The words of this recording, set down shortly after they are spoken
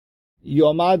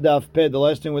Yomad Daf Peh, the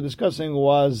last thing we're discussing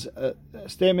was a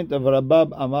statement of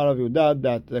Rabab Amar of Yudad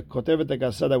that the Kotevet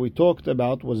HaGasa that we talked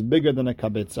about was bigger than a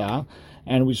Kabetza,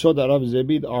 and we saw that Rav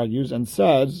Zebid argues and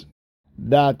says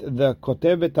that the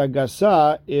Kotevet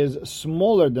HaGasa is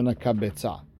smaller than a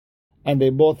Kabetza, and they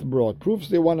both brought proofs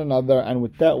to one another, and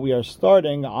with that we are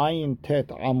starting Ayin Tet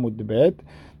Amud Bet,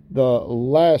 the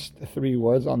last three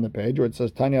words on the page where it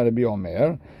says Tanya Rabbi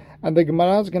Omer, and the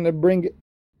Gemara is going to bring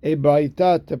a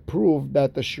Braita to prove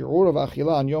that the shi'ur of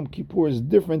Achila on Yom Kippur is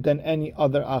different than any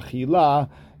other Achila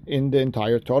in the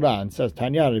entire Torah. And says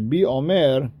Tanya Rabbi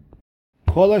Omer,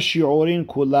 Kol shi'urin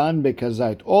kulan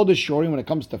bekazait. All the shi'urin when it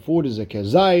comes to food is a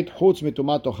kazait, chutz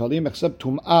mitumat ochalim, except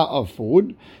tum'ah of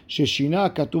food.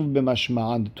 Sheshina katuv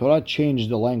b'mashma'an. The Torah changed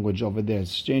the language over there.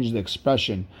 It's changed the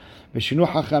expression. V'shinu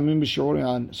hachamim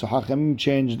b'shi'urin. So hachamim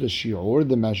changed the shi'ur,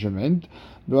 the measurement.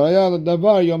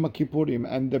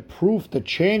 And the proof to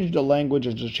change the language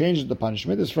and to change the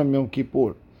punishment is from Yom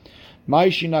Kippur. What are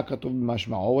you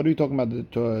talking about?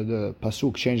 The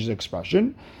pasuk changes the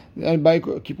expression. And by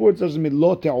Kippur it says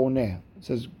lo te'oneh. It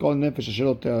says kol nefesh asher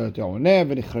lo te'oneh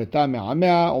v'nichreta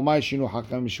me'amea u'ma yishinu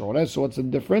hachamim b'shi'ureh. So what's the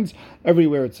difference?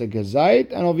 Everywhere it's a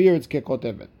gezait, and over here it's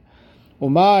kekotevet.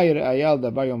 And why do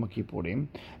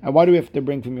we have to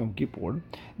bring from Yom Kippur?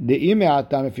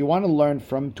 If you want to learn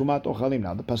from Tumat Ochalim,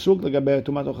 now the pasuk legabe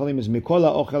Tumat Ochalim is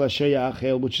Mikola Ochel Asher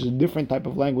Ya'achel, which is a different type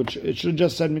of language. It should have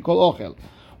just said Mikol Ochel.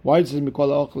 Why it says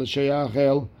Mikola Ochel Asher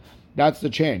Ya'achel? That's the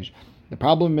change. The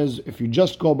problem is, if you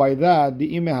just go by that,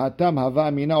 the Ime Hatam Hava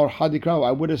Amina or Hadikraw,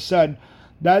 I would have said,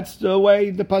 that's the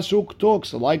way the pasuk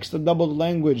talks. It likes to double the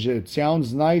language. It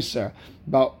sounds nicer.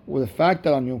 But with the fact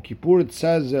that on Yom Kippur it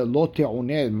says lo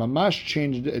te'uneh, mamash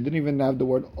changed. It didn't even have the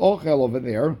word ochel over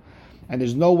there, and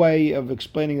there's no way of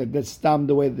explaining that that's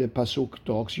the way the pasuk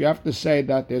talks. You have to say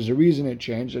that there's a reason it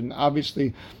changed, and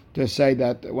obviously to say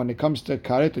that when it comes to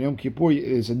karet on Yom Kippur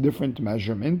is a different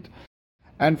measurement.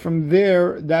 And from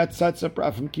there, that sets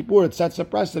from Kippur, it sets a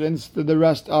precedence to the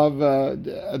rest of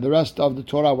the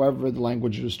Torah, wherever the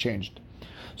language was changed.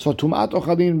 So Tum'at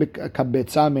Ochalin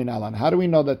kabetza menalan. How do we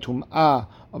know that Tum'ah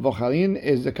of Ochalin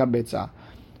is the kabetza?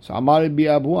 So Amar Bi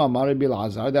Abu, Amar Bi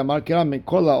Lazar, the Amar Kira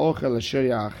Mikol Ochel Asher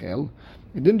Ya'achel.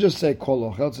 It didn't just say Kol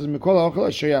Ochel; it says Mikol Ochel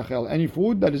Asher Ya'achel. Any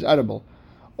food that is edible.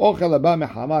 Ochel Aba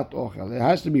Mehamat Ochel. It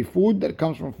has to be food that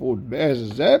comes from food.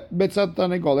 That's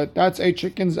a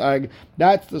chicken's egg.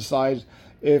 That's the size.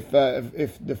 If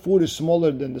the food is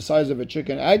smaller than the size of a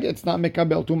chicken egg, it's not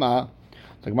Mekabel Tum'ah.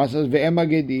 Like Gemara says,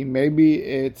 maybe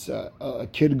it's a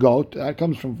kid goat that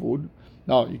comes from food.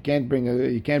 No, you can't bring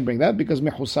that because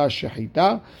mehusar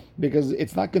shechita, because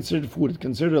it's not considered food. It's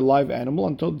considered a live animal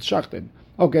until it's shachted.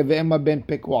 Okay, ve'ema ben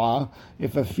pekua.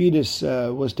 If a fetus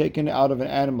was taken out of an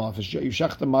animal, if you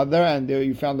shach the mother and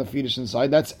you found the fetus inside,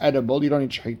 that's edible. You don't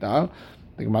need shechita.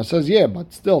 The Gemara says, yeah,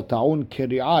 but still ta'un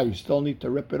kiri'ah. You still need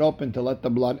to rip it open to let the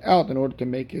blood out in order to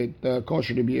make it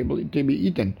kosher to be able to be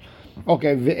eaten.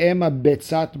 Okay, ve'ema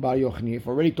betzat bar yochni. If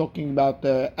we're already talking about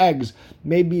eggs,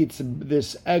 maybe it's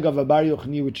this egg of a bar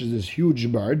yochni, which is this huge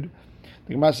bird.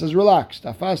 The Gemara says, relax.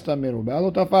 Tafasta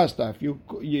merubah, tafasta. If you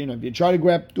try to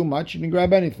grab too much, you can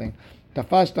grab anything.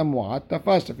 Tafasta mu'at,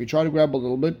 tafasta. If you try to grab a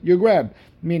little bit, you grab.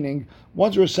 Meaning,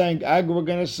 once we're saying egg, we're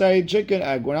going to say chicken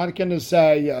egg. We're not going to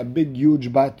say a big,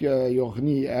 huge bat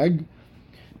yochni egg.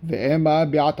 Ve'ema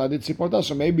bi'at adit siporta.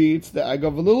 So maybe it's the egg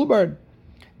of a little bird.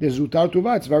 The zutar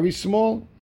tuva, it's very small.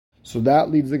 So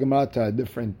that leads the Gemara to a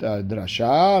different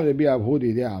drasha. Rabbi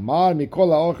Abhudi de Amar,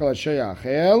 Mikol ha'ochel asher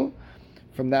ya'achel.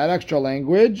 From that extra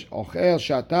language, ochel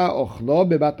shata ochlo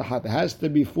bebatachat. It has to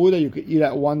be food that you can eat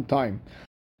at one time.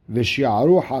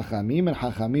 V'shi'aru hachamim, and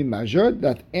hachamim measured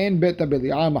that en beta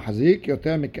beli'ah mahzik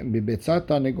yoter bebetzat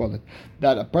negolet.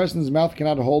 That a person's mouth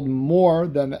cannot hold more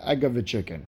than the egg of a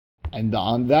chicken. And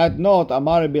on that note,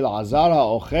 Amar Bil Azara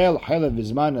Ochel Chelev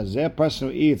Vizman Azeh, a person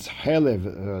who eats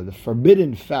Chelev, the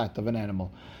forbidden fat of an animal.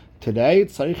 Today,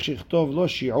 Tzarich Shichtov Lo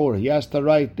Shi'ur. He has to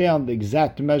write down the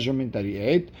exact measurement that he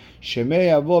ate.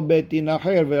 Shemei Yavo Betin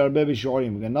Acher Ve'arbe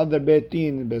B'Shi'urim. Another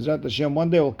Betin, Bezrat Hashem, one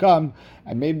day will come,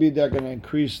 and maybe they're going to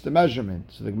increase the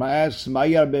measurement. So the Gemara asks,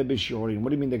 Ma'yarbe B'Shi'urim. What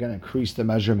do you mean they're going to increase the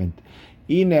measurement?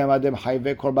 Ine Madem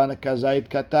Hayve Korban Kazait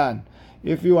Katan.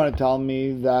 If you want to tell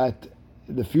me that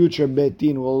the future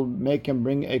Betin will make him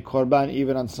bring a korban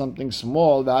even on something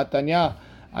small, V'atanya,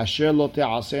 Asher lo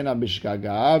te'asena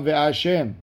b'shgaga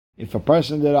ve'ashem. If a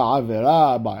person did a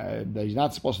avera that he's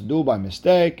not supposed to do by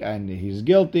mistake and he's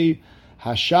guilty,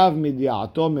 Hashav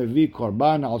midiato mevi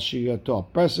korban al shigato. A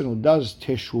person who does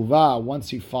teshuvah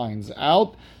once he finds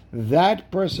out, that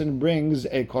person brings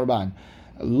a korban.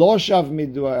 Lo shav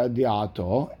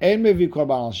midiato, en mevi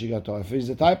korban al shigato. If he's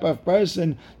the type of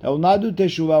person that will not do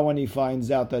teshuvah when he finds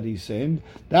out that he sinned,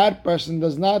 that person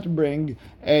does not bring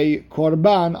a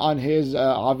korban on his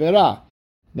avera.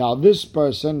 Now, this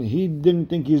person, he didn't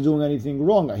think he's doing anything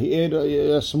wrong. He ate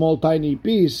a small, tiny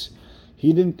piece.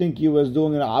 He didn't think he was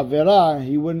doing an avera.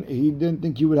 He didn't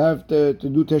think he would have to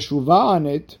do teshuvah on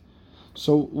it.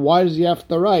 So why does he have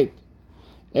to write?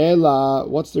 Ela,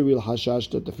 what's the real hashash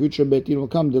that the future Beit Din will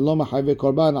come? That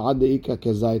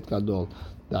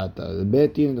the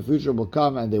Beit Din in the future will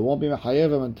come and they won't be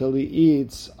mechayev him until he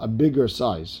eats a bigger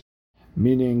size.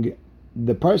 Meaning,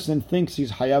 the person thinks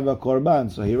he's hayav a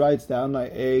korban, so he writes down, I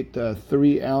ate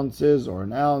 3 ounces or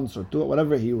an ounce or 2,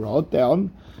 whatever he wrote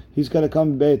down. He's going to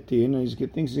come Beit Din and he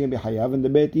thinks he's going to be hayav, and the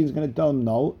Beit Din is going to tell him,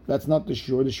 no, that's not the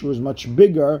shur. The shur is much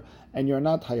bigger and you're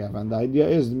not hayav. And the idea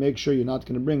is to make sure you're not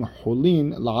going to bring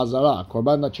hulin la'azara.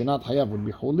 Korban that you're not hayav would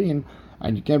be hulin,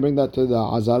 and you can't bring that to the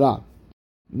azara.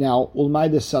 Now, ulmai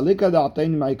de salika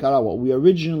da'atain ma'ikara, what we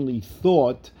originally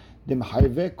thought, the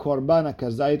mehayve korban a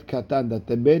kazait katan, that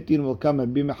the Beit Din will come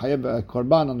and be mehayev a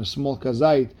korban on a small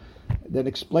kazait, then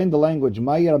explain the language,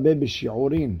 ma'i rabbe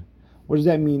b'shi'urin. What does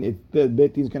that mean? If the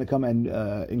Beit Din is going to come and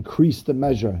increase the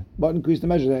measure. But increase the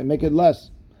measure, make it less.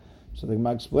 So the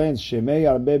Gemara explains, Shemei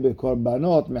arbe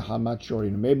bekorbanot mehamat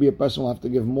shorin. Maybe a person will have to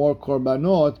give more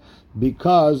korbanot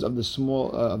because of the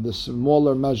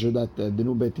smaller measure that the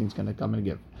new Beit Din is going to come and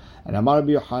give. And Amar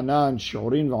Rabbi Yochanan,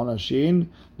 shi'urin v'onashin,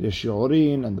 the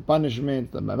shi'urin and the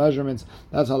punishment, the measurements,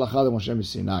 that's halakha Moshe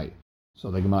Sinai.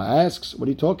 So the Gemara asks, what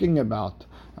are you talking about?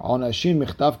 Onashin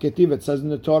michtav ketiv, it says in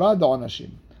the Torah, the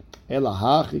onashin.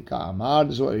 Elahachi ka'amar,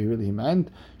 this is what he really meant.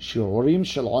 Shi'urim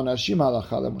shel onashim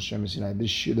halakha Moshe Sinai.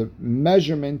 The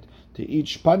measurement to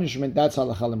each punishment, that's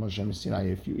halakha Moshe Sinai.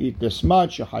 If you eat this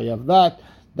much, you hayav that,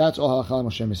 that's all halakha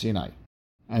Moshe Sinai.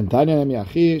 And Tanya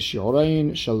Nemiachi,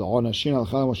 Shi'urain shel onashin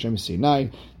halakha Moshe Sinai.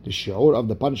 The shi'ur of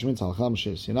the punishments halakha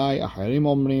Moshe Sinai. Achirim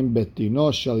omrim Beit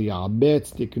Dino shel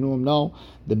Ya'abetz tiknum. No,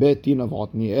 the Beit Din of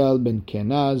Otniel ben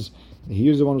Kenaz. He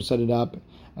was the one who set it up.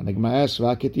 And the Gemara asks,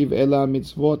 "V'aketiv ela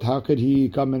mitzvot." How could he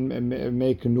come and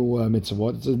make new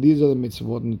mitzvot? It says these are the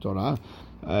mitzvot in the Torah.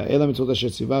 Ela mitzvot asher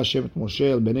tziva Hashem et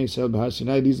Moshe el bnei Yisrael b'Har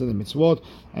Sinai. These are the mitzvot,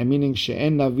 and meaning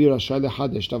she'en navi rashay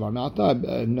lechadesh davar me'ata.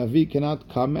 Navi cannot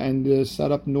come and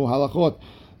set up new halachot,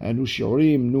 new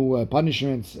shiurim, new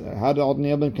punishments. How did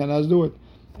Otniel ben Kenaz do it?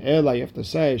 Ela, you have to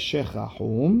say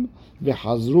shechachum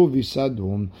v'chazru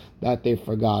v'sadhum, that they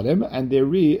forgot him and they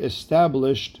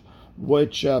re-established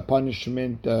which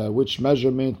punishment, which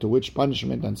measurement to which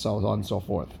punishment, and so on and so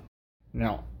forth.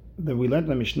 Now, we learned in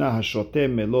the Mishnah, Hashoteh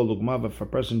melo lugmav, if a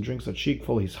person drinks a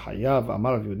cheekful, he's hayav.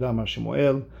 Amar Rav Yehuda, Amar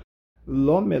Shemuel,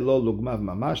 lo melo lugmav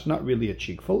mamash, not really a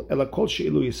cheekful. Ela kol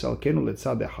she'ilu yisalkenu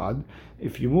letzad echad.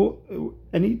 If you move,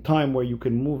 any time where you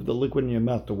can move the liquid in your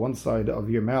mouth to one side of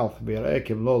your mouth, ve'ereh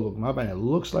lo lugmav, and it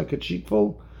looks like a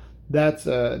cheekful, that's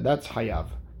hayav.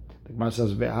 The Gemara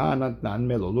says,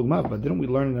 but didn't we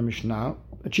learn in the Mishnah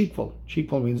a cheekful?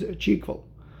 Cheekful means a cheekful.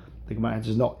 The Gemara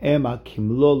answers, no, ema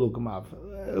kimlo lugmav,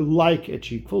 like a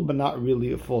cheekful, but not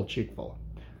really a full cheekful.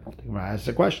 The Gemara asks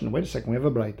the question, wait a second, we have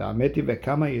a braita. Meti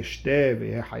vekama yeshteh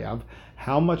ve'hayav.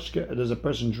 How much does a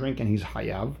person drink and he's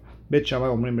hayav? Bet Shammai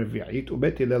omrim revi'it,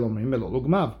 ubet Hillel omrim melo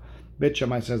lugmav. Bet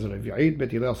Shammai says revi'it,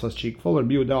 Bet Hillel says cheekful,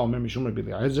 Rabbi Yehuda omrim mishum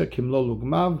Rabbi Eliezer, kimlo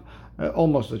lugmav,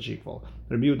 almost a cheekful.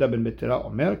 Rabbi Yehuda ben Betira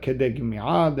omer kedeg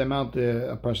mi'ah, the amount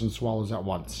a person swallows at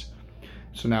once.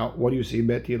 So now, what do you see?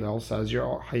 Bet Hillel says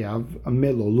you're hayav a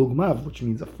melo lugmav, which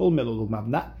means a full melo lugmav,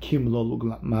 not kimlo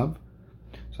lugmav.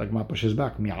 So like Ma pushes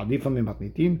back, mi'adifa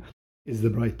mi'matnitin. Is the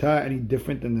Braita any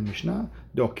different than the Mishnah?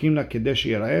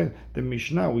 The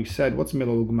Mishnah, we said, what's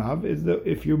melo lugmav? Is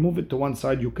if you move it to one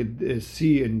side, you could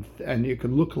see and it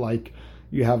could look like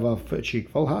you have a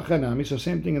cheekful. Hachanami. So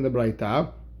same thing in the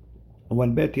Braita.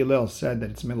 When Bet Hillel said that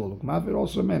it's melo lugmav, it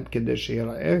also meant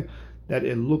that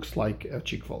it looks like a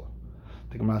cheekful.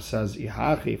 The Gemara says,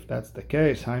 if that's the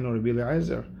case, Hainu Rabbi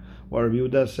Eliezer. Or Rabbi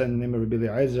Yehuda said in the name of Rabbi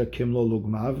Eliezer, Kimlo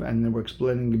Lugmav, and then we're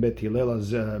explaining Bet Hillel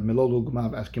as Melo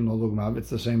Lugmav as Kimlo Lugmav. It's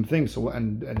the same thing. So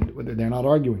and they're not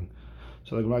arguing.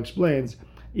 So the Gemara explains,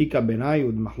 Ika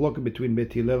Benayud Mahloka between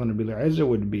Bet Hillel and Rabbi Eliezer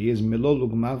would be is Melo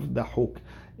Lugmav Dahuk,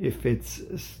 if it's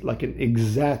like an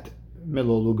exact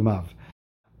Melo Lugmav.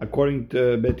 According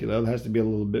to Bet Hillel, it has to be a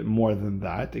little bit more than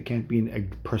that. It can't be a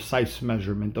precise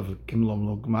measurement of Kimlo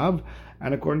Lugmav.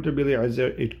 And according to Rabbi Eliezer,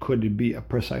 it could be a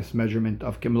precise measurement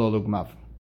of Kimlo Lugmav.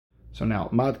 So now,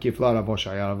 Mad Kifla Rav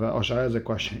Oshaya. Oshaya has a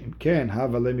question.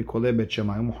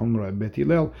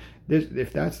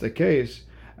 If that's the case,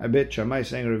 Bet Shammai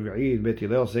saying Revi'it, Bet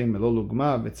Hillel saying Melol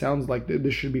Ugma. It sounds like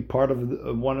this should be part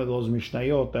of one of those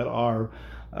Mishnayot that are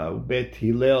Bet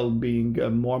Hillel being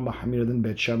more mahmir than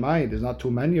Bet Shammai. There's not too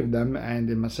many of them, and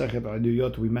in Masechet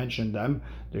Aduyot we mentioned them.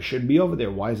 There should be over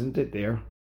there. Why isn't it there?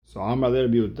 So Amar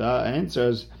Rabbi Yehuda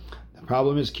answers, the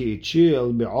problem is ki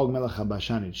itchil be'og melech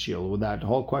habashan itchil. With that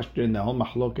whole question, the whole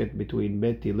mahloket between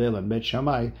Bet Hillel and Bet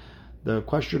Shammai, the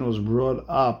question was brought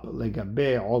up like a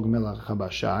be'og melech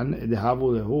habashan.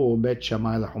 Dehavu lehu Bet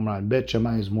Shammai lehumran. Bet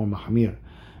Shammai is more mahmir.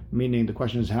 Meaning the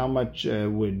question is how much are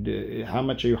you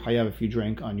hayav if you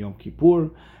drank on Yom Kippur,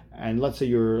 and let's say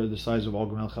you're the size of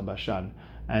Og Melech Habashan,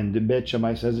 and the Bet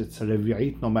Shammai says it's a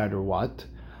revi'it no matter what,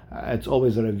 it's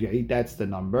always a revi'it, that's the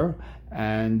number,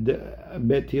 and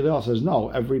Bet Hillel says no,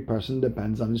 every person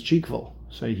depends on his cheekful.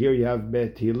 So here you have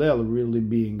Bet Hillel really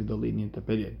being the lenient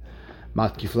opinion.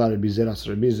 Matkifla Rabbi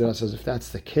Zera says if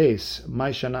that's the case,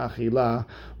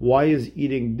 why is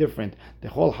eating different?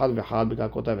 Everyone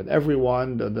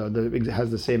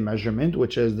has the same measurement,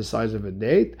 which is the size of a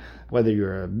date, whether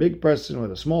you're a big person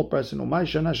or a small person. And when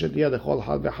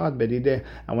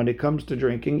it comes to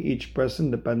drinking, each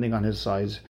person depending on his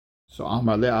size. So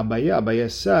Amar le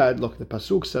Abaye said, look, the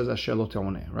pasuk says Asher lo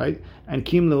te'oneh, right? And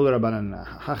Kim lehu Rabbanan,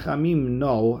 Hachamim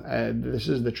know, this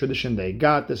is the tradition they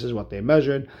got, this is what they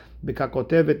measured. That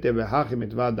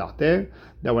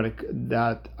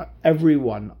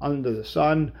everyone under the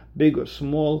sun, big or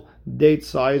small, date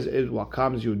size is what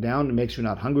calms you down, it makes you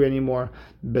not hungry anymore.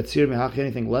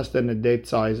 Anything less than a date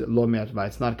size, lo mi'atva,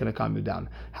 it's not going to calm you down.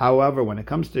 However, when it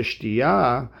comes to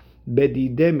shtiyah,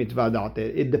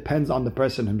 it depends on the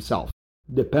person himself.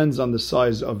 Depends on the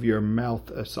size of your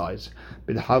mouth size.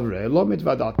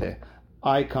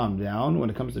 I calm down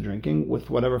when it comes to drinking with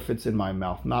whatever fits in my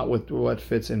mouth, not with what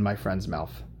fits in my friend's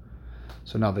mouth.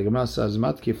 So now the Gemara says,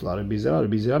 Matkifla, Rabbi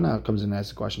Zera now comes in and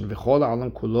asks the question, I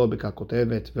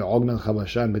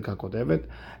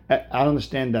don't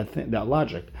understand that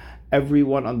logic.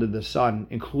 Everyone under the sun,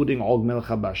 including Og Melech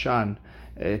Habashan,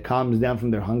 calms down from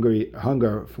their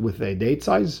hunger with a date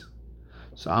size.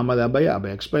 So Amar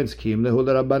Abaye explains,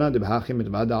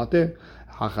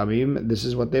 Hachamim, this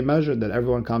is what they measured, that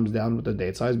everyone calms down with the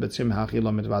date size,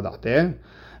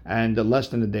 and less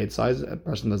than the date size, a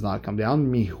person does not come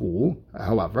down. Mihu,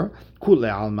 however,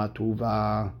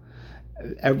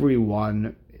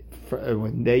 everyone,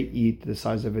 when they eat the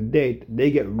size of a date,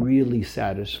 they get really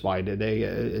satisfied.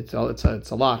 It's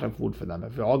a lot of food for them.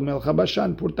 If Og Melech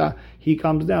Habashan Purta, he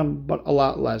comes down, but a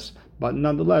lot less. But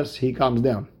nonetheless, he comes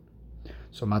down.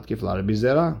 So Matkif la Rabbi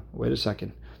Zera, wait a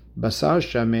second. Basar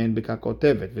shamen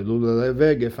b'kakotevet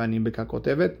v'luleve gefanim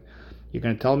b'kakotevet. You're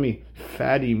going to tell me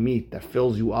fatty meat that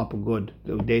fills you up good,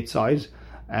 the date size,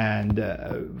 and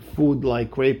food like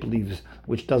grape leaves,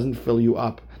 which doesn't fill you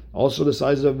up, also the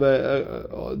size of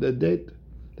the date.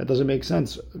 That doesn't make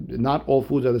sense. Not all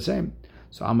foods are the same.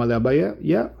 So Amar Abaye,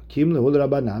 yeah, Kim lehul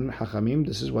Rabbanan Hachamim.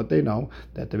 This is what they know,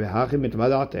 that the behachim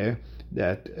mitvadate,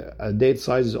 that a date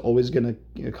size is always going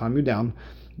to calm you down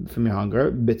from your hunger.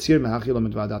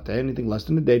 Anything less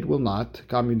than a date will not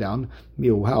calm you down.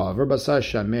 However,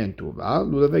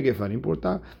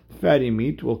 fatty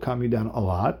meat will calm you down a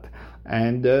lot,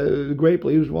 and grape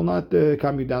leaves will not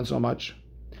calm you down so much.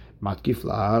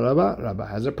 Rabba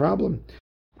has a problem.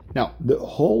 Now, the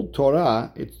whole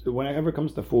Torah, whenever it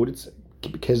comes to food, it's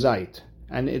kezait,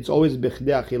 and it's always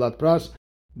bichdei achilat pras,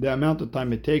 the amount of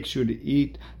time it takes you to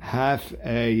eat half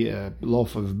a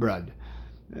loaf of bread.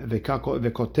 And again,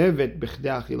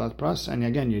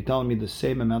 you're telling me the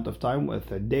same amount of time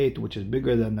with a date which is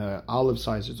bigger than the olive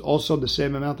size. It's also the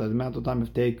same amount of time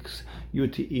it takes you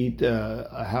to eat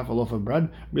a half a loaf of bread.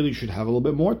 Really, you should have a little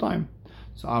bit more time.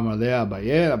 So Amar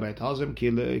Abaye tells him,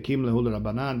 Kim lehul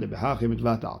Rabbanan debehachim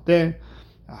mitvata'ateh.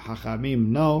 Hachamim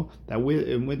know that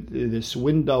with this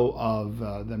window of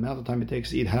the amount of time it takes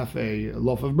to eat half a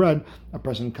loaf of bread, a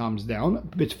person calms down.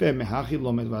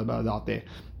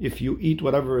 If you eat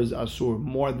whatever is asur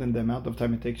more than the amount of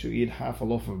time it takes to eat half a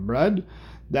loaf of bread,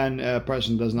 then a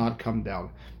person does not come down.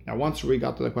 Now, once we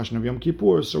got to the question of Yom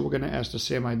Kippur, so we're going to ask the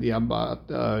same idea about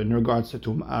in regards to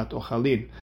Tum'at Ochalin.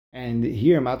 And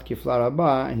here, Matkifla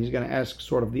Rabba, and he's going to ask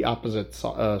sort of the opposite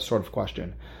sort of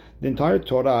question. The entire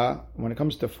Torah, when it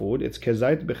comes to food, it's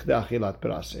kezait b'chdei achilat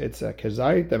pras. It's a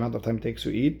kezait, the amount of time it takes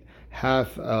to eat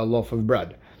half a loaf of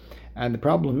bread. And the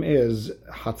problem is,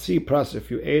 hatzi pras, if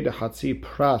you ate a hatzi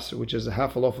pras, which is a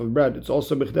half a loaf of bread, it's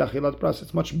also b'chdei achilat pras.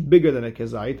 It's much bigger than a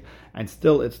kezait, and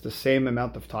still it's the same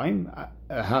amount of time.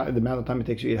 The amount of time it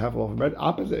takes to eat half a loaf of bread,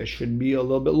 opposite, it should be a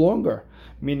little bit longer.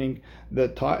 meaning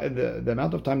the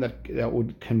amount of time that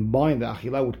would combine, the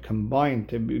achila would combine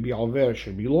to be over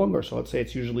should be longer. So let's say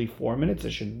it's usually 4 minutes,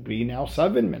 it should be now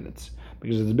 7 minutes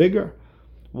because it's bigger.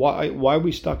 Why are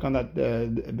we stuck on that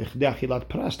b'chdei achilat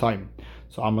paras time?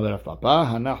 So Amar Rav Papa,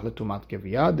 hanach letumat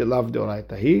keviyah delav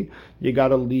deoraita. You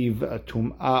gotta leave a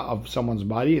tum'ah of someone's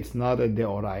body. It's not a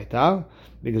deoraita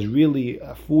because really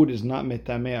food is not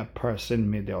metameh a person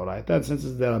mideoraita. And since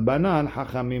it's derabanan,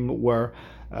 Hachamim were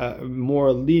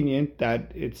more lenient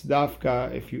that it's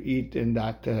dafka if you eat in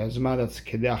that zman that's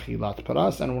kedei achilat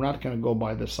paras, and we're not going to go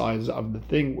by the size of the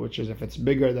thing, which is if it's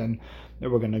bigger, then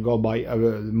we're going to go by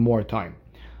more time.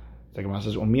 The Gemara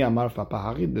says, Umi Amar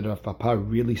Papa, did Rav Papa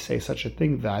really say such a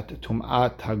thing that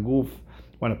tum'at haguf,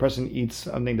 when a person eats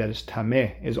something that is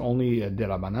tameh, is only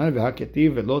derabanan?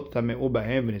 V'haketiv v'lo tameu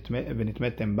b'hem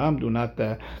v'nitmetem bam. Do not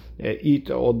eat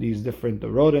all these different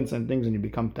rodents and things, and you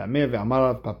become tameh.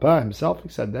 V'amar Rav Papa himself, he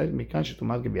said that mikan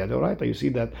shetumat keviyah deoraita. You see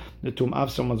that the tum'ah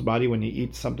of someone's body when he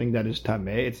eats something that is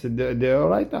tameh, it's the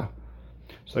deoraita.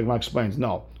 So the Gemara explains,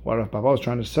 no. What Rav Papa was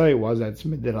trying to say was that it's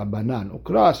midirabanan.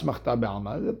 Ukras machta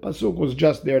be'alma. The pasuk was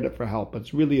just there for help.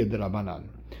 It's really a dirabanan.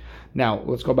 Now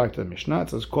let's go back to the Mishnah.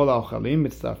 It says kol ha'ochalim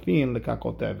mitztarfin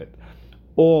lekakotevet.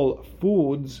 All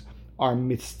foods are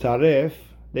mitztaref.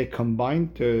 They combine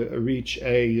to reach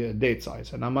a date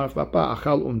size. And Amar Rav Papa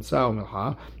achal umtza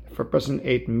u'milcha. If a person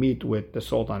ate meat with the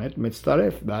salt on it,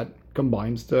 mitztaref, that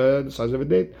combines to the size of a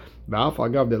date. V'af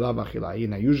agav delav achilai.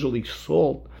 Now usually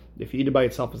salt, if you eat it by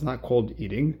itself, it's not called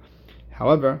eating.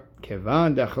 However,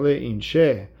 kevan dachle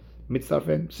inshe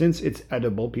mitzarfen, since it's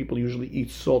edible, people usually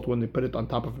eat salt when they put it on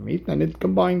top of meat, and it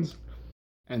combines.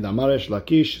 And amaresh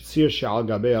lakish tzir she'al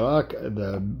gabei arak,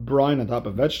 the brine on top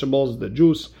of vegetables, the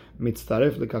juice,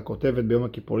 mitzaref lekakotevet b'yom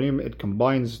kippurim, it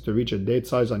combines to reach a date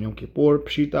size on Yom Kippur.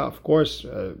 Pshita, of course,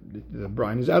 the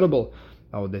brine is edible.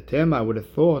 Now the tema, I would have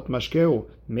thought, mashkeu,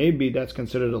 maybe that's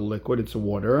considered a liquid, it's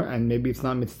water, and maybe it's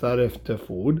not mitzaref to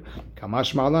food.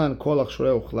 Kamash ma'lan, kol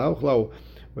achshorei uchla.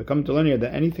 We're coming to learn here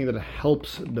that anything that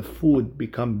helps the food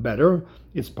become better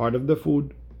is part of the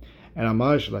food. And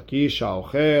amash lakish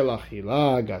ha'ochel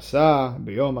achila gasa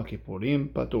b'yom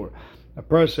kippurim patur. A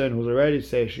person who's already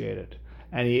satiated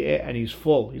and he's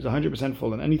full, he's 100%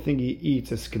 full, and anything he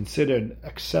eats is considered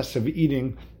excessive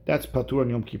eating, that's patur on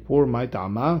Yom Kippur. My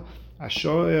ta'ama. The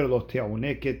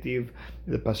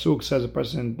pasuk says a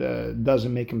person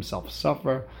doesn't make himself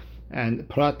suffer, and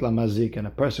prat la mazik, and a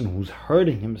person who's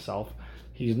hurting himself,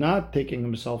 he's not taking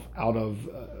himself out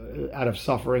of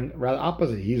suffering. Rather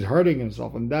opposite, he's hurting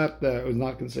himself, and that is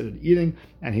not considered eating,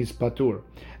 and he's patur.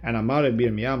 And amar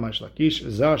bir miyamash lakish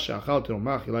zar she'achal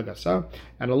teruma achila gasa,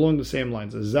 and along the same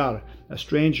lines, a zar, a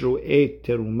stranger who ate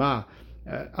teruma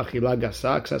achila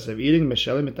gasa, excessive eating,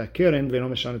 meshalim et hakeren ve'no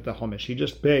meshalim et hachomesh. He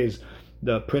just pays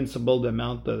the principal, the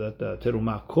amount that the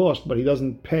teruma cost, but he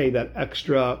doesn't pay that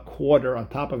extra quarter on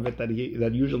top of it that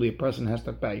usually a person has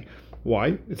to pay.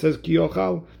 Why? It says ki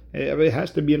yochal. It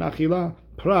has to be an achila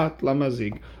prat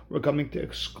lamazig. We're coming to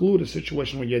exclude a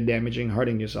situation where you're damaging,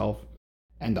 hurting yourself.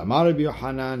 And Amar Rabbi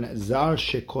Yochanan, zar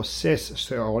shekoses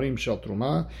se'orim shel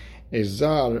truma, a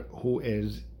zar who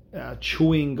is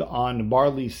chewing on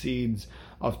barley seeds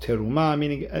of teruma,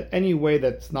 meaning any way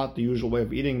that's not the usual way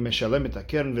of eating, meshalem et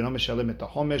hakeren v'no meshalem et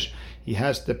hachomesh, he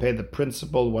has to pay the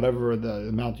principal, whatever the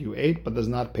amount you ate, but does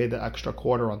not pay the extra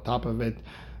quarter on top of it.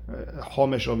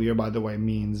 Chomesh over here, by the way,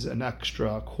 means an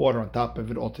extra quarter on top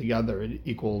of it altogether. It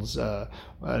equals a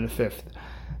fifth.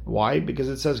 Why? Because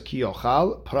it says ki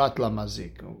yochal prat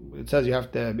lamazik. It says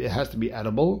it has to be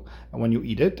edible, and when you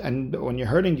eat it, and when you're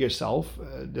hurting yourself,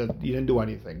 you didn't do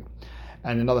anything.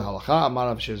 And another halacha, Amar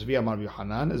Rav Shezvi, Amar Rav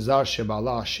Yochanan, zar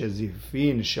shebala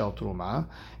shezifin shel truma,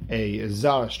 a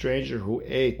zar, stranger who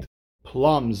ate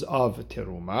plums of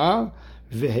teruma,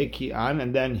 vehekian,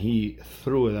 and then he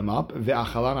threw them up,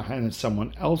 ve'achalan, and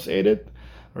someone else ate it.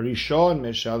 Rishon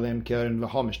meshalem keren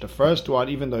v'chomesh. The first one,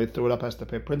 even though he threw it up, has to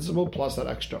pay principal plus that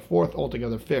extra fourth,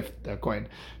 altogether fifth coin.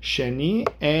 Sheni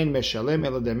en meshalem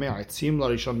elademei aitzim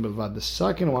larishon bilvad. The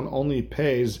second one only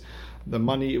pays the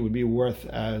money it would be worth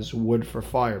as wood for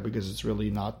fire, because it's really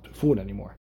not food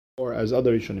anymore. Or as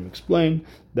other Rishonim explain,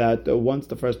 that once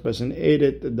the first person ate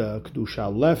it, the Kedusha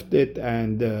left it,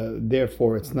 and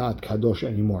therefore it's not Kadosh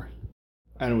anymore.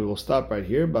 And we will stop right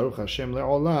here. Baruch Hashem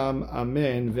le'olam.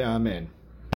 Amen ve'amen.